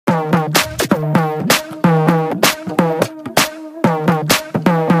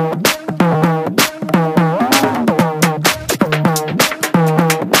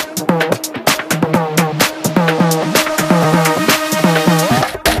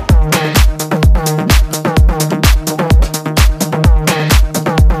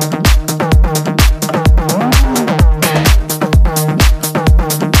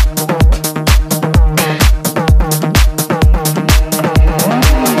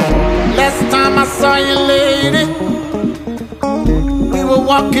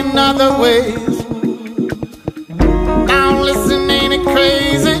walking other ways. Now listen, ain't it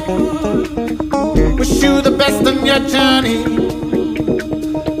crazy? Wish you the best on your journey.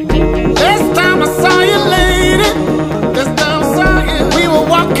 Last time I saw you, lady, last time I saw you, we were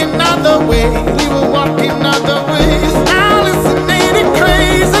walking other ways. We were walking other ways. Now listen, ain't it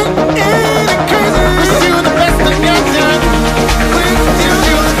crazy? Ain't it crazy? Wish you the best on your journey. Wish you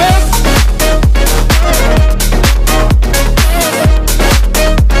the best.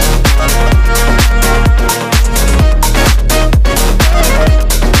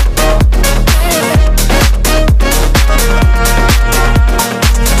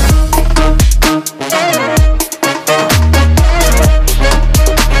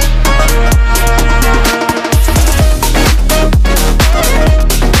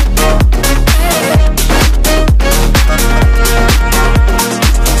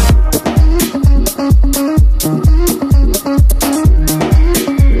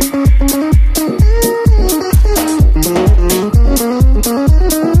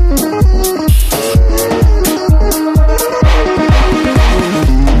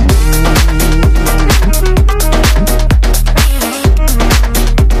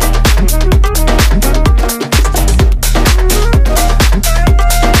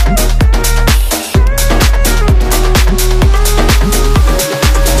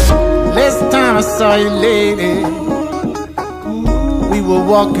 Saw you, lady, we were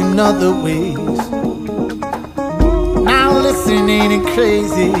walking other ways. Now listen, ain't it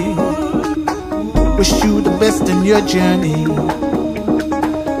crazy? Wish you the best in your journey.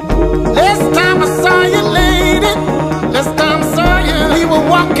 Last time I saw you, lady, last time I saw you, we were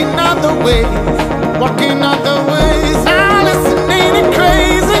walking other ways, walking other ways. Now listen, ain't it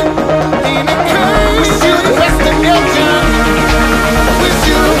crazy? Ain't it crazy? Wish you the best in your journey. Wish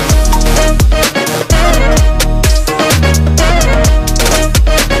you.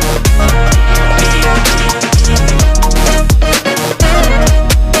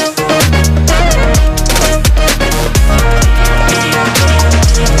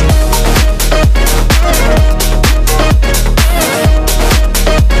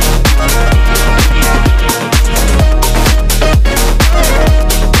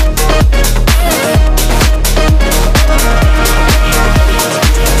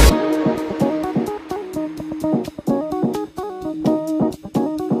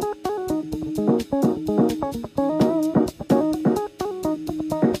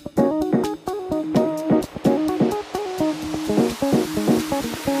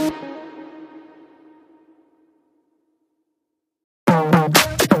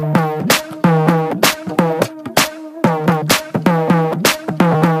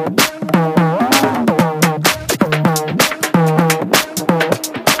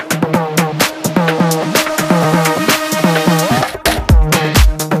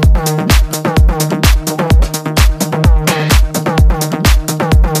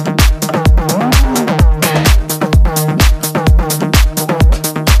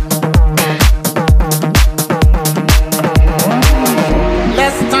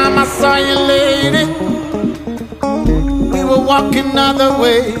 Walking other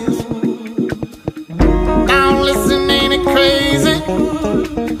ways. Now listen, ain't it crazy?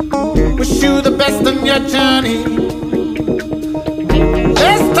 Wish you the best on your journey.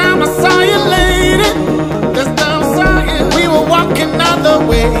 Last time I saw you, lady, last time I saw you, we were walking other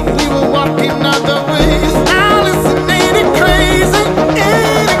ways. We were walking other ways. Now listen, ain't it crazy?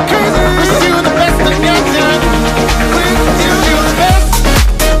 Ain't it crazy? Wish you the best on your journey. Wish you the best.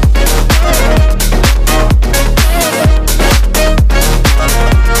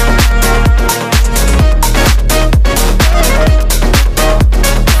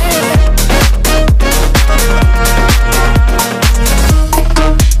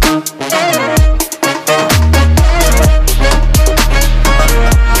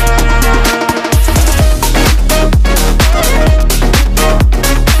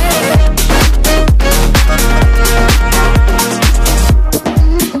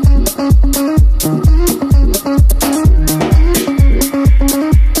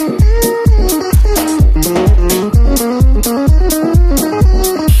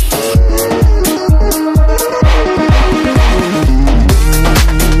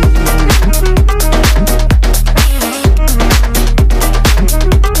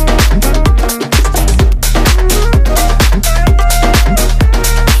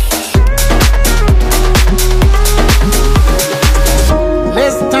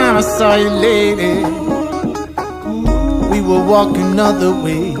 saw you, lady. We were walking other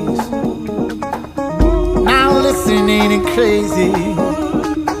ways. Now listen, ain't it crazy?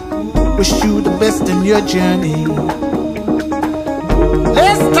 Wish you the best in your journey.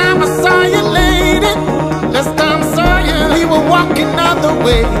 Last time I saw you, lady, last time I saw you, we were walking other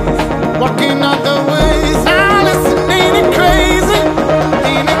ways, walking other ways. Now listen, ain't it crazy?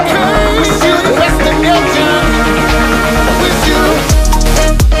 Ain't it crazy? Wish you the best in your journey. Wish you.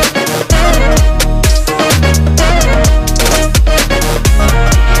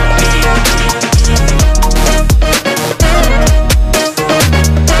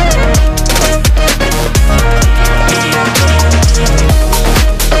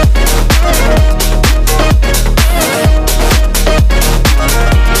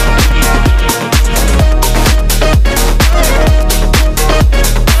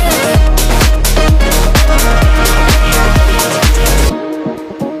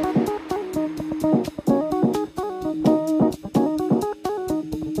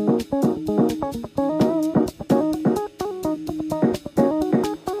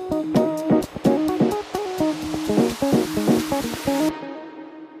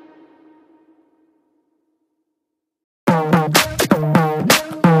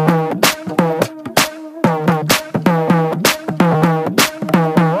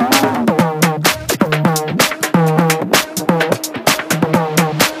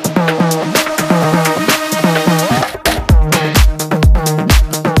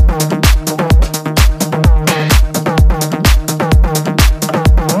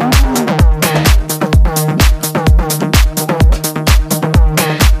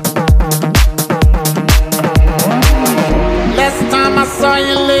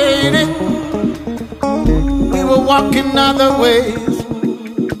 Walking other ways.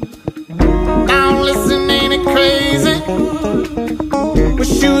 Now listen, ain't it crazy?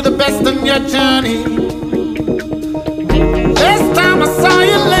 Wish you the best on your journey. Last time I saw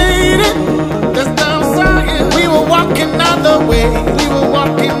you, lady, last time I saw you, we were walking other ways.